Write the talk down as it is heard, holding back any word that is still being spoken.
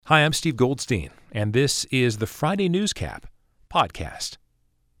Hi, I'm Steve Goldstein, and this is the Friday Newscap podcast.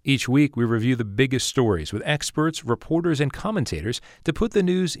 Each week, we review the biggest stories with experts, reporters, and commentators to put the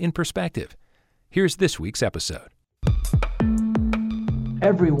news in perspective. Here's this week's episode.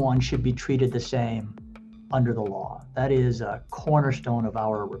 Everyone should be treated the same under the law. That is a cornerstone of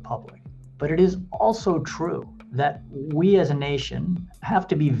our republic. But it is also true that we as a nation have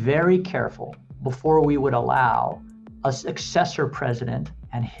to be very careful before we would allow a successor president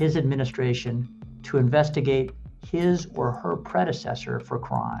and his administration to investigate his or her predecessor for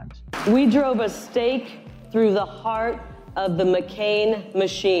crimes. We drove a stake through the heart of the McCain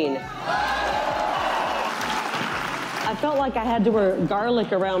machine. I felt like I had to wear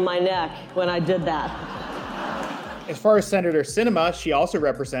garlic around my neck when I did that. As far as Senator Sinema, she also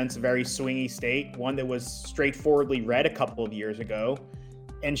represents a very swingy state, one that was straightforwardly red a couple of years ago.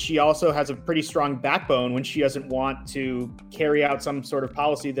 And she also has a pretty strong backbone when she doesn't want to carry out some sort of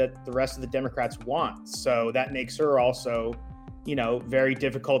policy that the rest of the Democrats want. So that makes her also, very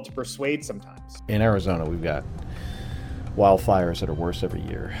difficult to persuade sometimes. In Arizona, we've got wildfires that are worse every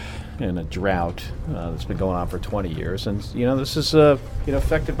year and a drought that's been going on for 20 years. And, this is,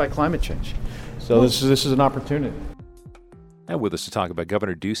 affected by climate change. So this is an opportunity. And with us to talk about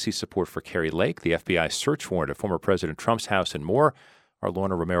Governor Ducey's support for Kari Lake, the FBI search warrant of former President Trump's house, and more, are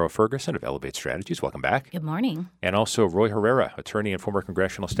Lorna Romero Ferguson of Elevate Strategies. Welcome back. Good morning. And also Roy Herrera, attorney and former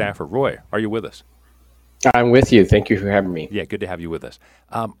congressional staffer. Roy, are you with us? I'm with you. Thank you for having me. Yeah, good to have you with us.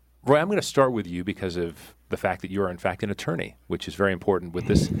 Roy, I'm going to start with you because of the fact that you are, in fact, an attorney, which is very important with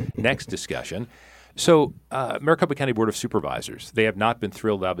this next discussion. So, Maricopa County Board of Supervisors, they have not been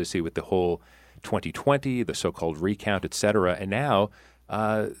thrilled, obviously, with the whole 2020, the so-called recount, et cetera. And now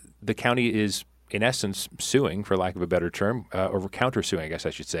the county is, in essence, suing, for lack of a better term, or countersuing, I guess I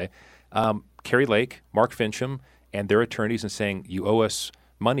should say, Kari Lake, Mark Finchem, and their attorneys, and saying, you owe us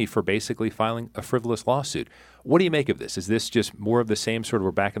money for basically filing a frivolous lawsuit. What do you make of this? Is this just more of the same, sort of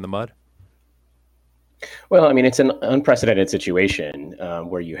we're back in the mud? Well, it's an unprecedented situation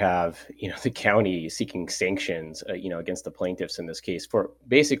where you have, the county seeking sanctions, against the plaintiffs in this case for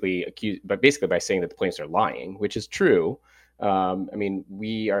basically by saying that the plaintiffs are lying, which is true.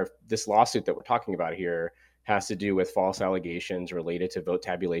 This lawsuit that we're talking about here has to do with false allegations related to vote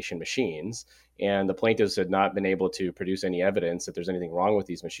tabulation machines. And the plaintiffs had not been able to produce any evidence that there's anything wrong with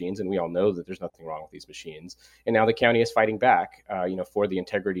these machines. And we all know that there's nothing wrong with these machines. And now the county is fighting back, for the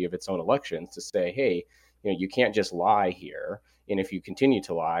integrity of its own elections to say, hey, you can't just lie here. And if you continue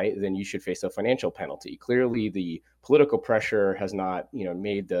to lie, then you should face a financial penalty. Clearly, the political pressure has not,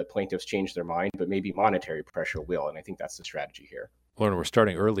 made the plaintiffs change their mind, but maybe monetary pressure will. And I think that's the strategy here. Lauren, we're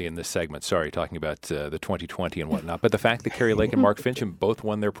starting early in this segment. Sorry, talking about the 2020 and whatnot. But the fact that Kari Lake and Mark Finchem both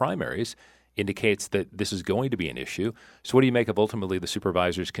won their primaries indicates that this is going to be an issue. So what do you make of ultimately the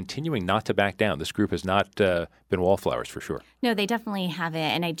supervisors continuing not to back down? This group has not been wallflowers for sure. No, they definitely haven't.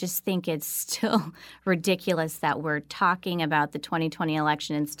 And I just think it's still ridiculous that we're talking about the 2020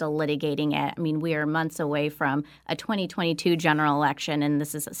 election and still litigating it. We are months away from a 2022 general election, and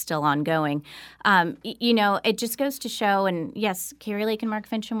this is still ongoing. It just goes to show, and yes, Kari Lake and Mark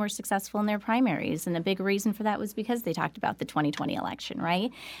Finchem were successful in their primaries. And a big reason for that was because they talked about the 2020 election,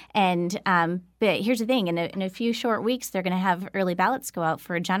 right? And but here's the thing, in a few short weeks, they're going to have early ballots go out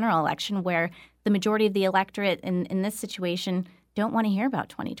for a general election where the majority of the electorate in this situation don't want to hear about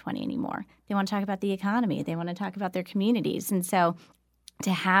 2020 anymore. They want to talk about the economy. They want to talk about their communities. And so to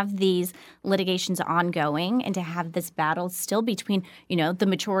have these litigations ongoing and to have this battle still between, the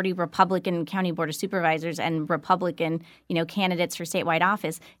majority Republican County Board of Supervisors and Republican, candidates for statewide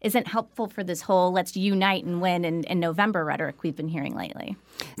office isn't helpful for this whole let's unite and win in November rhetoric we've been hearing lately.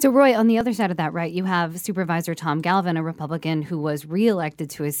 So, Roy, on the other side of that, right, you have Supervisor Tom Galvin, a Republican who was reelected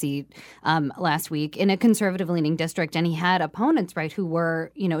to a seat last week in a conservative-leaning district, and he had opponents, right, who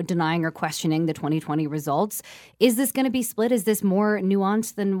were, denying or questioning the 2020 results. Is this going to be split? Is this more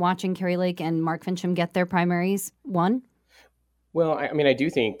nuanced than watching Kari Lake and Mark Finchem get their primaries won? Well, I do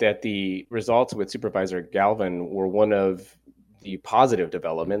think that the results with Supervisor Galvin were one of the positive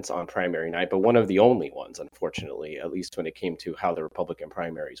developments on primary night, but one of the only ones, unfortunately, at least when it came to how the Republican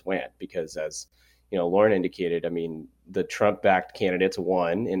primaries went. Because as Lauren indicated, the Trump-backed candidates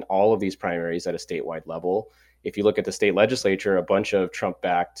won in all of these primaries at a statewide level. If you look at the state legislature, a bunch of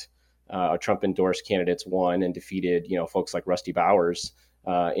Trump-backed, Trump-endorsed candidates won and defeated, folks like Rusty Bowers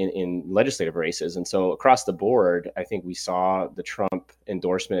in legislative races. And so across the board, I think we saw the Trump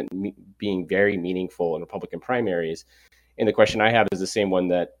endorsement being very meaningful in Republican primaries. And the question I have is the same one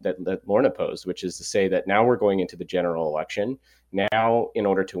that Lorna posed, which is to say that now we're going into the general election. Now, in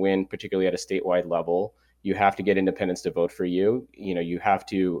order to win, particularly at a statewide level, You have to get independents to vote for you. You have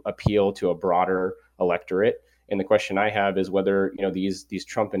to appeal to a broader electorate. And the question I have is whether these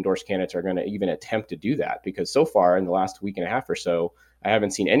Trump endorsed candidates are going to even attempt to do that, because so far in the last week and a half or so, I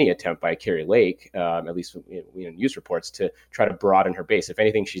haven't seen any attempt by Kari Lake, at least in news reports, to try to broaden her base. If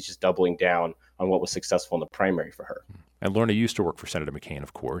anything, she's just doubling down on what was successful in the primary for her. And Lorna used to work for Senator McCain,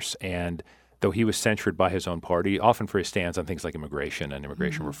 of course, and though he was censured by his own party, often for his stance on things like immigration and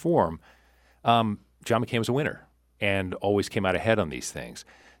immigration reform, John McCain was a winner and always came out ahead on these things.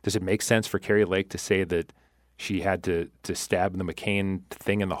 Does it make sense for Kari Lake to say that she had to stab the McCain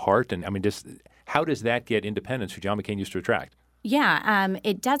thing in the heart? And I mean, how does that get independents who John McCain used to attract? Yeah,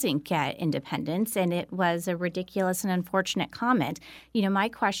 it doesn't get independence, and it was a ridiculous and unfortunate comment. My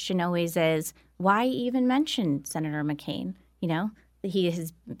question always is, why even mention Senator McCain? He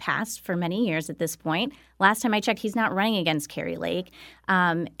has passed for many years at this point. Last time I checked, he's not running against Kari Lake.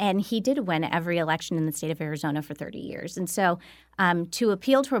 And he did win every election in the state of Arizona for 30 years. And so to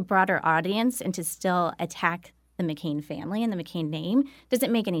appeal to a broader audience and to still attack the McCain family and the McCain name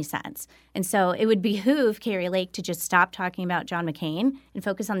doesn't make any sense. And so it would behoove Kari Lake to just stop talking about John McCain and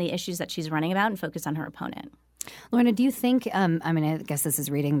focus on the issues that she's running about and focus on her opponent. Lorna, do you think, I guess this is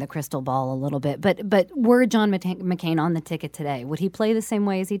reading the crystal ball a little bit, but were John McCain on the ticket today, would he play the same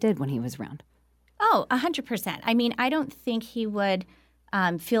way as he did when he was around? Oh, 100%. I don't think he would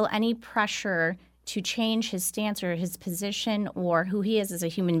feel any pressure to change his stance or his position or who he is as a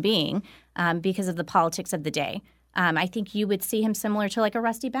human being because of the politics of the day. I think you would see him similar to like a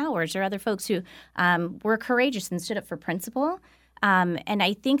Rusty Bowers or other folks who were courageous and stood up for principle. And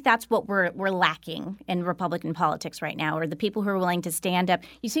I think that's what we're lacking in Republican politics right now, or the people who are willing to stand up.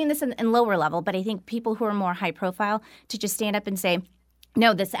 You've seen this in lower level, but I think people who are more high profile to just stand up and say,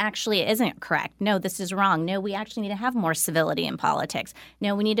 no, this actually isn't correct. No, this is wrong. No, we actually need to have more civility in politics.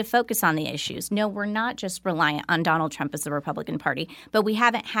 No, we need to focus on the issues. No, we're not just reliant on Donald Trump as the Republican Party, but we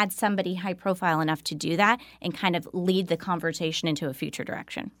haven't had somebody high profile enough to do that and kind of lead the conversation into a future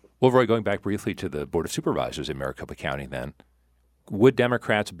direction. Well, Roy, going back briefly to the Board of Supervisors in Maricopa County then, would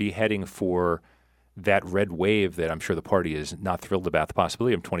Democrats be heading for that red wave that I'm sure the party is not thrilled about, the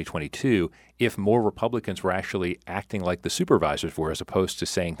possibility of 2022, if more Republicans were actually acting like the supervisors were as opposed to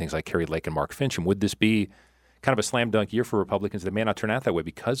saying things like Kari Lake and Mark Finchem? Would this be kind of a slam dunk year for Republicans that may not turn out that way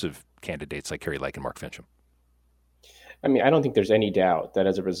because of candidates like Kari Lake and Mark Finchem? I don't think there's any doubt that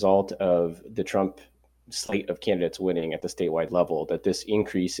as a result of the Trump slate of candidates winning at the statewide level, that this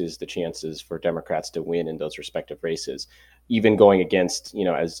increases the chances for Democrats to win in those respective races, even going against,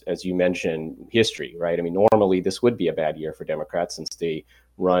 as you mentioned, history, right? Normally this would be a bad year for Democrats since they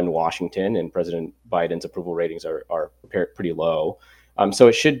run Washington and President Biden's approval ratings are pretty low. So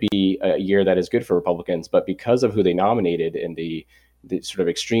it should be a year that is good for Republicans, but because of who they nominated and the sort of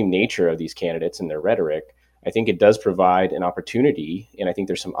extreme nature of these candidates and their rhetoric, I think it does provide an opportunity, and I think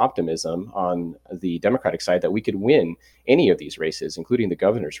there's some optimism on the Democratic side that we could win any of these races, including the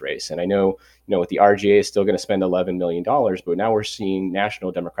governor's race. And I know, with the RGA is still going to spend $11 million, but now we're seeing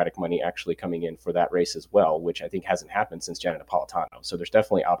national Democratic money actually coming in for that race as well, which I think hasn't happened since Janet Napolitano. So there's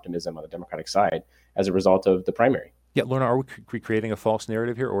definitely optimism on the Democratic side as a result of the primary. Yeah, Lorna, are we creating a false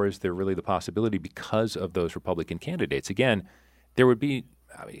narrative here, or is there really the possibility because of those Republican candidates? Again, there would be,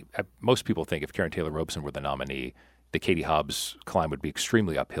 most people think if Karen Taylor Robson were the nominee, the Katie Hobbs climb would be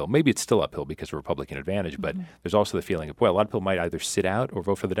extremely uphill. Maybe it's still uphill because of Republican advantage, but there's also the feeling of, a lot of people might either sit out or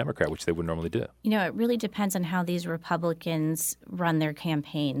vote for the Democrat, which they would normally do. It really depends on how these Republicans run their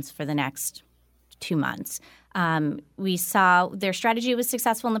campaigns for the next 2 months. We saw their strategy was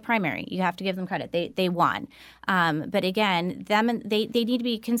successful in the primary. You have to give them credit. They won. But again, they need to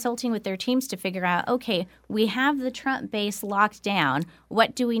be consulting with their teams to figure out, okay, we have the Trump base locked down.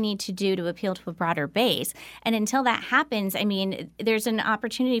 What do we need to do to appeal to a broader base? And until that happens, there's an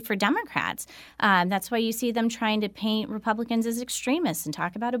opportunity for Democrats. That's why you see them trying to paint Republicans as extremists and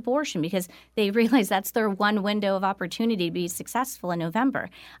talk about abortion, because they realize that's their one window of opportunity to be successful in November.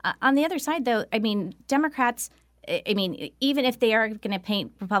 On the other side, though, Democrats, even if they are going to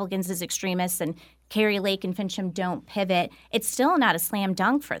paint Republicans as extremists and Kari Lake and Finchem don't pivot, it's still not a slam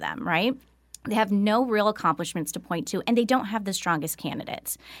dunk for them, right? They have no real accomplishments to point to, and they don't have the strongest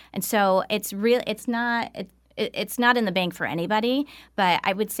candidates. And so it's not in the bank for anybody, but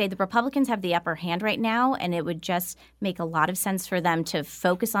I would say the Republicans have the upper hand right now, and it would just make a lot of sense for them to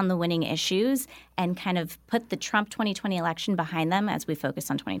focus on the winning issues and kind of put the Trump 2020 election behind them as we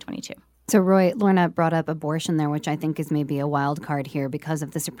focus on 2022. So, Roy, Lorna brought up abortion there, which I think is maybe a wild card here because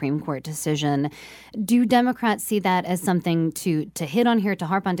of the Supreme Court decision. Do Democrats see that as something to hit on here, to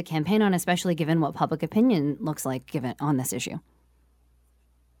harp on, to campaign on, especially given what public opinion looks like given on this issue?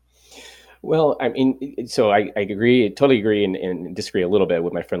 Well, I mean, so I agree, totally agree, and disagree a little bit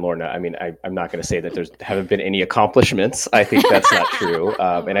with my friend Lorna. I mean, I'm not going to say that there haven't been any accomplishments. I think that's not true.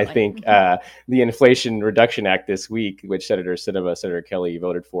 And I think the Inflation Reduction Act this week, which Senator Sinema, Senator Kelly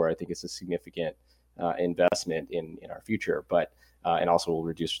voted for, I think is a significant investment in our future, but and also will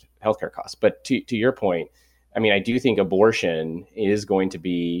reduce healthcare costs. But to your point, I mean, I do think abortion is going to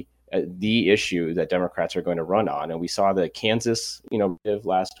be the issue that Democrats are going to run on. And we saw the Kansas,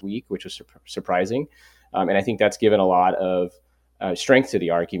 last week, which was surprising. And I think that's given a lot of strength to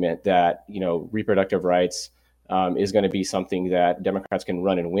the argument that, reproductive rights is going to be something that Democrats can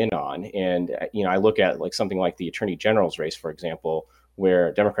run and win on. And, I look at like something like the Attorney General's race, for example,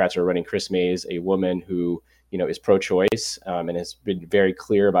 where Democrats are running Chris Mays, a woman who is pro-choice and has been very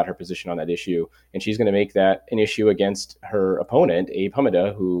clear about her position on that issue. And she's going to make that an issue against her opponent, Abe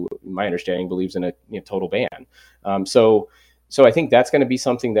Hamada, who, my understanding, believes in a total ban. So I think that's going to be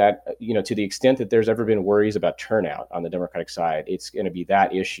something that, to the extent that there's ever been worries about turnout on the Democratic side, it's going to be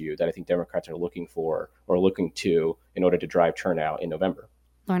that issue that I think Democrats are looking for or looking to in order to drive turnout in November.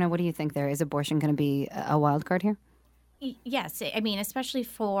 Lorna, what do you think there? Is abortion going to be a wild card here? Yes, I mean, especially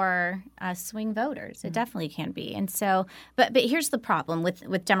for swing voters, it definitely can be. And so, but here's the problem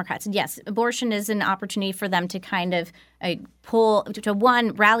with Democrats. Yes, abortion is an opportunity for them to kind of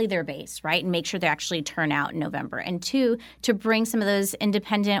rally their base, right, and make sure they actually turn out in November. And two, to bring some of those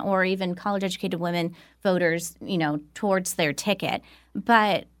independent or even college-educated women voters, towards their ticket.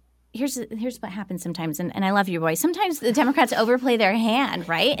 But here's what happens sometimes, and I love your voice. Sometimes the Democrats overplay their hand,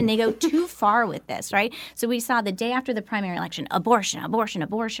 right? And they go too far with this, right? So we saw the day after the primary election,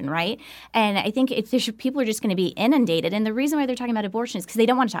 abortion, right? And I think people are just going to be inundated. And the reason why they're talking about abortion is because they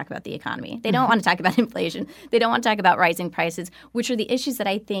don't want to talk about the economy. They don't want to talk about inflation. They don't want to talk about rising prices, which are the issues that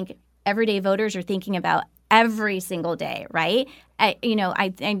I think everyday voters are thinking about every single day, right?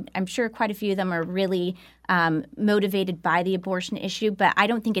 I'm sure quite a few of them are really motivated by the abortion issue, but I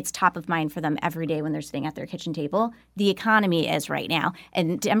don't think it's top of mind for them every day when they're sitting at their kitchen table. The economy is right now,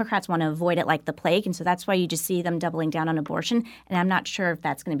 and Democrats want to avoid it like the plague, and so that's why you just see them doubling down on abortion, and I'm not sure if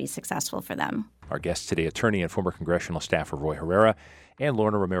that's going to be successful for them. Our guests today, attorney and former congressional staffer Roy Herrera and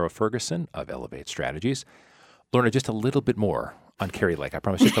Lorna Romero Ferguson of Elevate Strategies. Lorna, just a little bit more on Kari Lake. I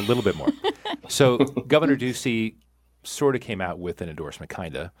promise, just a little bit more. So Governor Ducey sort of came out with an endorsement,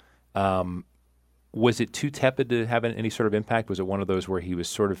 kind of. Was it too tepid to have any sort of impact? Was it one of those where he was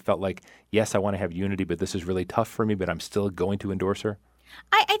sort of felt like, yes, I want to have unity, but this is really tough for me, but I'm still going to endorse her?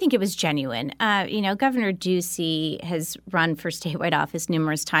 I think it was genuine. Governor Ducey has run for statewide office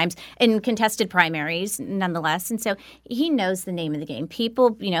numerous times in contested primaries, nonetheless. And so he knows the name of the game.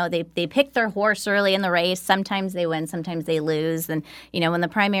 People, they pick their horse early in the race. Sometimes they win, sometimes they lose. And, when the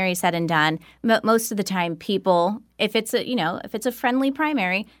primary is said and done, most of the time people, if it's a friendly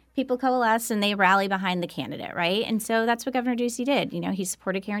primary, people coalesce and they rally behind the candidate, right? And so that's what Governor Ducey did. He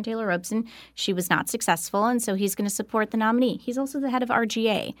supported Karen Taylor Robson. She was not successful, and so he's going to support the nominee. He's also the head of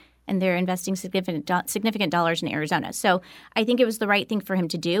RGA, and they're investing significant dollars in Arizona. So I think it was the right thing for him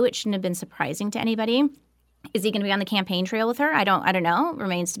to do. It shouldn't have been surprising to anybody. Is he going to be on the campaign trail with her? I don't know.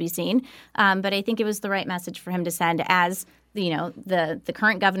 Remains to be seen. But I think it was the right message for him to send as the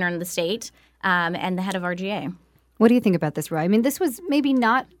current governor in the state and the head of RGA. What do you think about this, Roy? I mean, this was maybe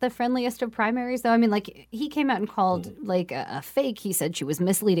not the friendliest of primaries, though. I mean, he came out and called a fake. He said she was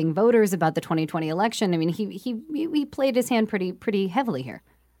misleading voters about the 2020 election. I mean, he played his hand pretty heavily here.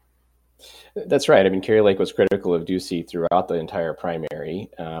 That's right. I mean, Kari Lake was critical of Ducey throughout the entire primary,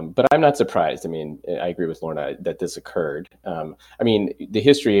 but I'm not surprised. I mean, I agree with Lorna that this occurred. I mean, the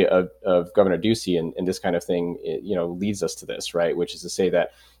history of Governor Ducey and this kind of thing, leads us to this, right? Which is to say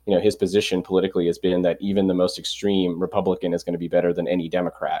that, his position politically has been that even the most extreme Republican is going to be better than any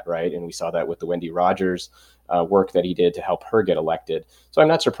Democrat, right? And we saw that with the Wendy Rogers work that he did to help her get elected. So I'm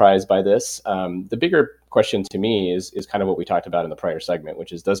not surprised by this. The bigger question to me is kind of what we talked about in the prior segment,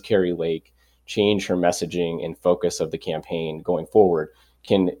 which is, does Kari Lake change her messaging and focus of the campaign going forward?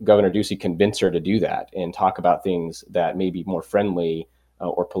 Can Governor Ducey convince her to do that and talk about things that may be more friendly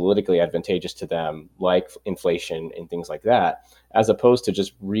or politically advantageous to them, like inflation and things like that, as opposed to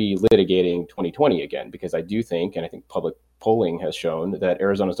just relitigating 2020 again? Because I do think, and I think public polling has shown, that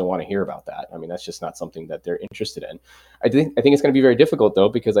Arizonans don't want to hear about that. I mean, that's just not something that they're interested in. I think it's going to be very difficult, though,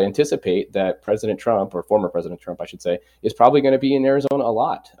 because I anticipate that President Trump, or former President Trump, I should say, is probably going to be in Arizona a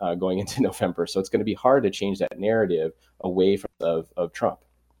lot going into November. So it's going to be hard to change that narrative away from of Trump.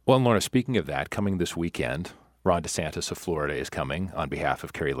 Well, Lorna, speaking of that, coming this weekend, Ron DeSantis of Florida is coming on behalf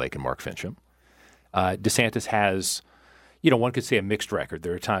of Kari Lake and Mark Finchem. DeSantis has, one could say a mixed record.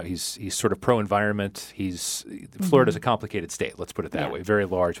 There are times he's sort of pro-environment. Florida's a complicated state, let's put it that way, very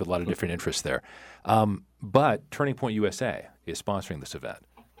large with a lot of different interests there. But Turning Point USA is sponsoring this event.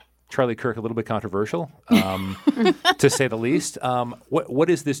 Charlie Kirk, a little bit controversial, to say the least. What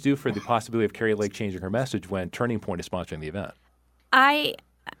does this do for the possibility of Kari Lake changing her message when Turning Point is sponsoring the event? I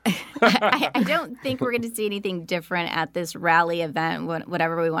don't think we're going to see anything different at this rally event,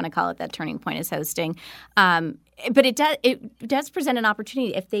 whatever we want to call it, that Turning Point is hosting. But it does present an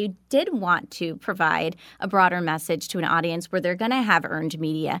opportunity if they did want to provide a broader message to an audience where they're going to have earned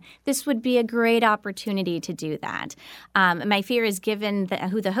media. This would be a great opportunity to do that. My fear is, given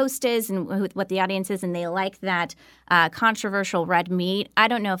who the host is and what the audience is, and they like that controversial red meat, I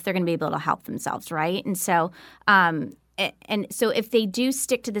don't know if they're going to be able to help themselves, right? And so if they do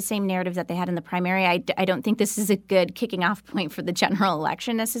stick to the same narrative that they had in the primary, I don't think this is a good kicking off point for the general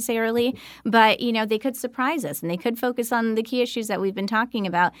election necessarily. But, they could surprise us, and they could focus on the key issues that we've been talking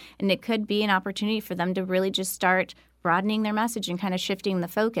about. And it could be an opportunity for them to really just start broadening their message and kind of shifting the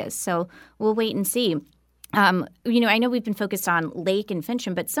focus. So we'll wait and see. I know we've been focused on Lake and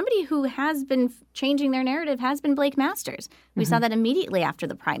Finchem, but somebody who has been changing their narrative has been Blake Masters. We saw that immediately after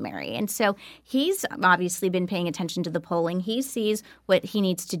the primary. And so he's obviously been paying attention to the polling. He sees what he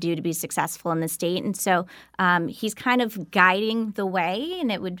needs to do to be successful in the state. And so he's kind of guiding the way,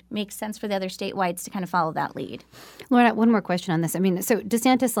 and it would make sense for the other statewides to kind of follow that lead. Lorna, one more question on this. I mean, so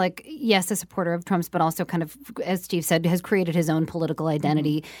DeSantis, yes, a supporter of Trump's, but also kind of, as Steve said, has created his own political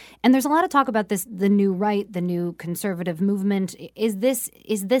identity. And there's a lot of talk about this, the new right, the new conservative movement. Is this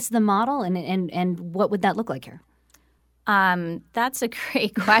the model, and what would that look like here? That's a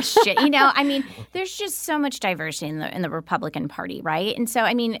great question. There's just so much diversity in the Republican Party, right? And so,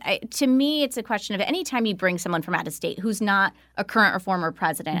 to me, it's a question of anytime you bring someone from out of state who's not a current or former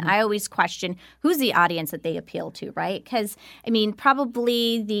president, I always question who's the audience that they appeal to, right? Because,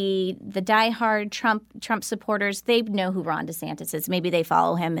 probably the diehard Trump supporters, they know who Ron DeSantis is. Maybe they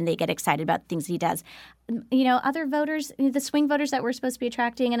follow him and they get excited about things he does. Other voters, the swing voters that we're supposed to be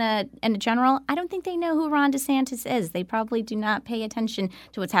attracting in a general, I don't think they know who Ron DeSantis is. They probably do not pay attention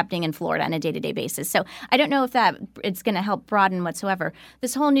to what's happening in Florida on a day-to-day basis. So I don't know if it's going to help broaden whatsoever.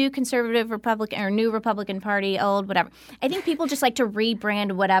 This whole new conservative Republican or new Republican Party, old, whatever. I think people just like to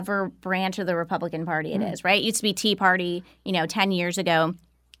rebrand whatever branch of the Republican Party it is, right? It used to be Tea Party, 10 years ago.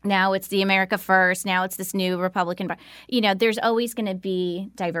 Now it's the America First. Now it's this new Republican Party. There's always going to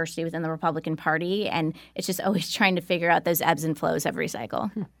be diversity within the Republican Party, and it's just always trying to figure out those ebbs and flows every cycle.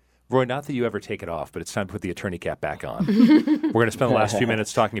 Roy, not that you ever take it off, but it's time to put the attorney cap back on. We're going to spend the last few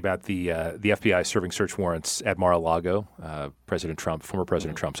minutes talking about the FBI serving search warrants at Mar-a-Lago. President Trump, former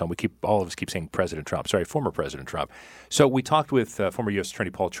President Trump. So all of us keep saying President Trump. Sorry, former President Trump. So we talked with former U.S.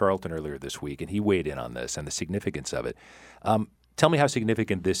 Attorney Paul Charlton earlier this week, and he weighed in on this and the significance of it. Tell me how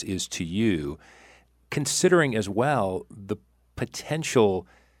significant this is to you, considering as well the potential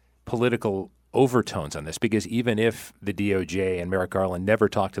political overtones on this, because even if the DOJ and Merrick Garland never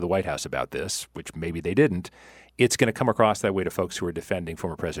talked to the White House about this, which maybe they didn't, it's going to come across that way to folks who are defending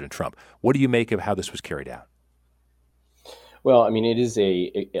former President Trump. What do you make of how this was carried out? Well, it is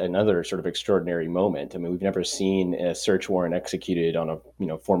another sort of extraordinary moment. We've never seen a search warrant executed on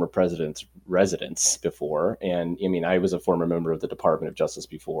a former president's residence before. And I was a former member of the Department of Justice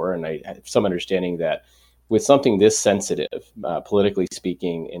before, and I have some understanding that with something this sensitive, politically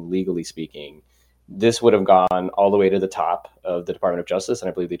speaking and legally speaking, this would have gone all the way to the top of the Department of Justice. And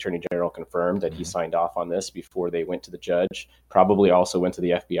I believe the Attorney General confirmed that he signed off on this before they went to the judge, probably also went to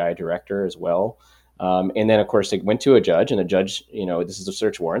the FBI director as well. And then, of course, it went to a judge, and the judge, this is a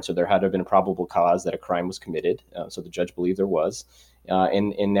search warrant, so there had to have been a probable cause that a crime was committed. So the judge believed there was.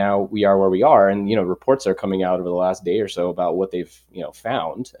 And now we are where we are. And, reports are coming out over the last day or so about what they've,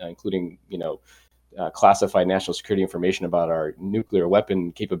 found, including, classified national security information about our nuclear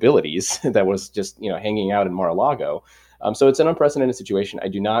weapon capabilities that was just, hanging out in Mar-a-Lago. So it's an unprecedented situation. I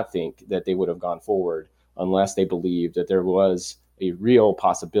do not think that they would have gone forward unless they believed that there was a real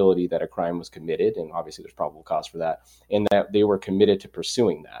possibility that a crime was committed, and obviously there's probable cause for that, and that they were committed to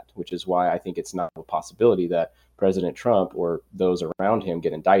pursuing that, which is why I think it's not a possibility that President Trump or those around him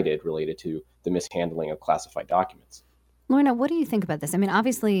get indicted related to the mishandling of classified documents. Lorna, what do you think about this?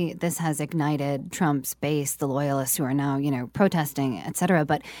 Obviously this has ignited Trump's base, the loyalists who are now, protesting, et cetera.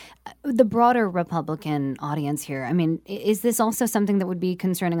 But the broader Republican audience here, is this also something that would be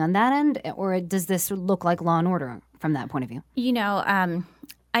concerning on that end? Or does this look like law and order from that point of view?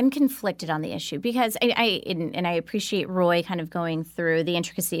 I'm conflicted on the issue because I appreciate Roy kind of going through the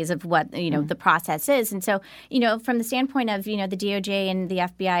intricacies of what the process is, and so from the standpoint of the DOJ and the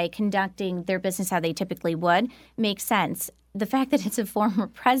FBI conducting their business how they typically would makes sense. The fact that it's a former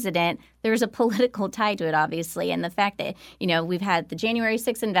president, there's a political tie to it, obviously, and the fact that we've had the January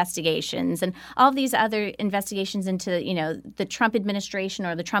 6th investigations and all of these other investigations into the Trump administration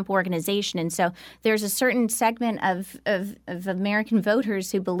or the Trump organization, and so there's a certain segment of American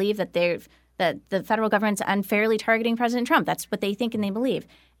voters who believe that the federal government's unfairly targeting President Trump. That's what they think and they believe.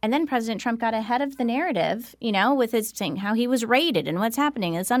 And then President Trump got ahead of the narrative, with his saying how he was raided and what's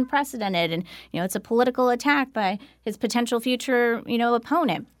happening. It's unprecedented, and it's a political attack by his potential future,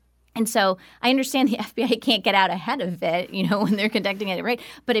 opponent. And so I understand the FBI can't get out ahead of it, when they're conducting it, right?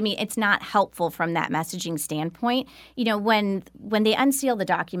 But I mean, it's not helpful from that messaging standpoint. When they unseal the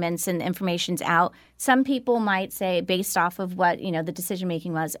documents and the information's out, some people might say, based off of what, the decision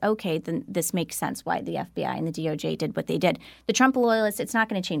making was, okay, then this makes sense why the FBI and the DOJ did what they did. The Trump loyalists, it's not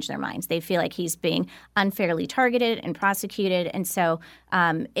going to change their minds. They feel like he's being unfairly targeted and prosecuted. And so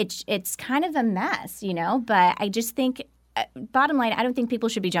it's kind of a mess, but I just think bottom line, I don't think people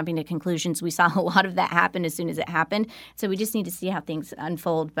should be jumping to conclusions. We saw a lot of that happen as soon as it happened. So we just need to see how things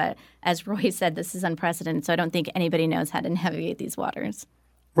unfold. But as Roy said, this is unprecedented. So I don't think anybody knows how to navigate these waters.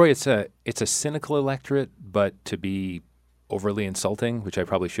 Roy, it's a cynical electorate, but to be overly insulting, which I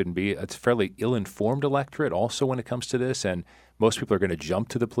probably shouldn't be, it's a fairly ill-informed electorate also when it comes to this. And most people are going to jump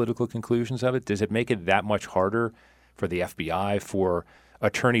to the political conclusions of it. Does it make it that much harder for the FBI, for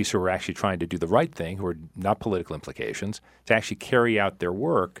attorneys who are actually trying to do the right thing, who are not political implications, to actually carry out their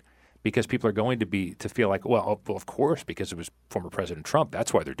work, because people are going to feel like, well, of course, because it was former President Trump,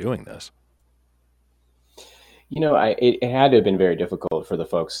 that's why they're doing this. It had to have been very difficult for the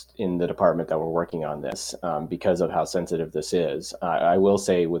folks in the department that were working on this because of how sensitive this is. I will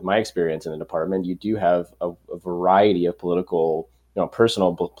say, with my experience in the department, you do have a variety of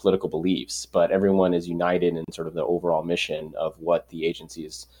personal political beliefs, but everyone is united in sort of the overall mission of what the agency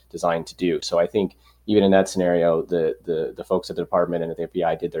is designed to do. So I think even in that scenario, the folks at the department and at the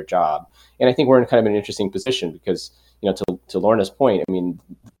FBI did their job. And I think we're in kind of an interesting position because, to Lorna's point, I mean,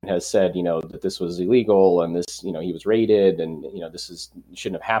 has said, that this was illegal and this, he was raided and, this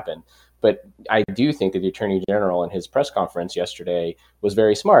shouldn't have happened. But I do think that the Attorney General in his press conference yesterday was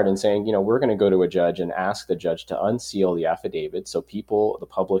very smart in saying, we're going to go to a judge and ask the judge to unseal the affidavit so the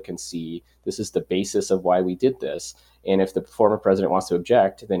public can see this is the basis of why we did this. And if the former president wants to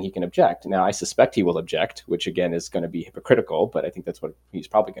object, then he can object. Now, I suspect he will object, which again is going to be hypocritical, but I think that's what he's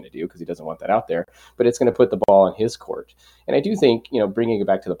probably going to do because he doesn't want that out there. But it's going to put the ball in his court. And I do think, bringing it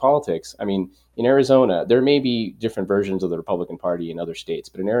back to the politics, I mean, in Arizona, there may be different versions of the Republican Party in other states,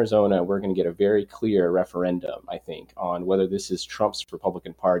 but in Arizona, we're going to get a very clear referendum, I think, on whether this is Trump's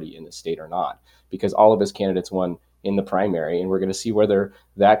Republican Party in the state or not, because all of his candidates won in the primary, and we're going to see whether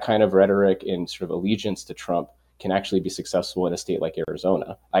that kind of rhetoric and sort of allegiance to Trump can actually be successful in a state like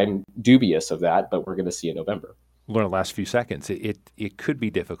Arizona. I'm dubious of that, but we're going to see in November. Learn the last few seconds. It could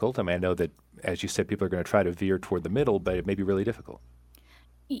be difficult. I mean, I know that, as you said, people are going to try to veer toward the middle, but it may be really difficult.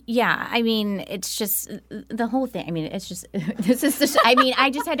 Yeah, I mean, it's just the whole thing. I mean, it's just this is just. I mean, I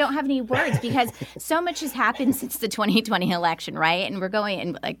don't have any words because so much has happened since the 2020 election, right? And we're going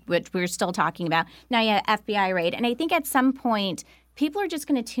and which we're still talking about now. Yeah, FBI raid, and I think at some point people are just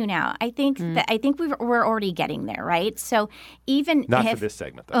going to tune out. I think we're already getting there, right? So even not for this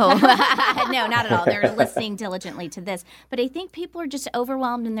segment, though. Oh, no, not at all. They're listening diligently to this, but I think people are just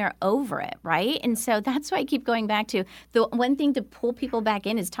overwhelmed and they're over it, right? And so that's why I keep going back to the one thing to pull people back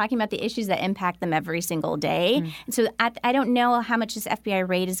in is talking about the issues that impact them every single day. And so I don't know how much this FBI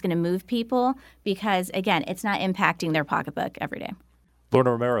raid is going to move people because again, it's not impacting their pocketbook every day.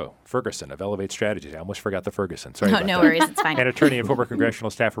 Lorna Romero Ferguson of Elevate Strategies. I almost forgot the Ferguson. Sorry about no that. worries. It's fine. And attorney and former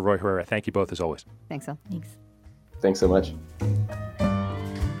congressional staffer Roy Herrera. Thank you both as always. Thanks, Phil. Thanks. Thanks so much.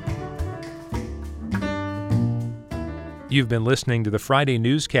 You've been listening to the Friday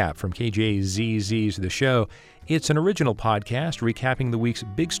Newscap from KJZZ's The Show. It's an original podcast recapping the week's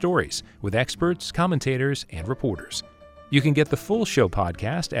big stories with experts, commentators, and reporters. You can get the full show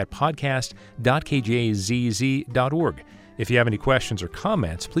podcast at podcast.kjzz.org. If you have any questions or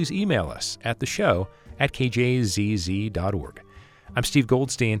comments, please email us at theshow@kjzz.org. I'm Steve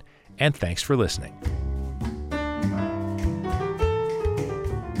Goldstein, and thanks for listening.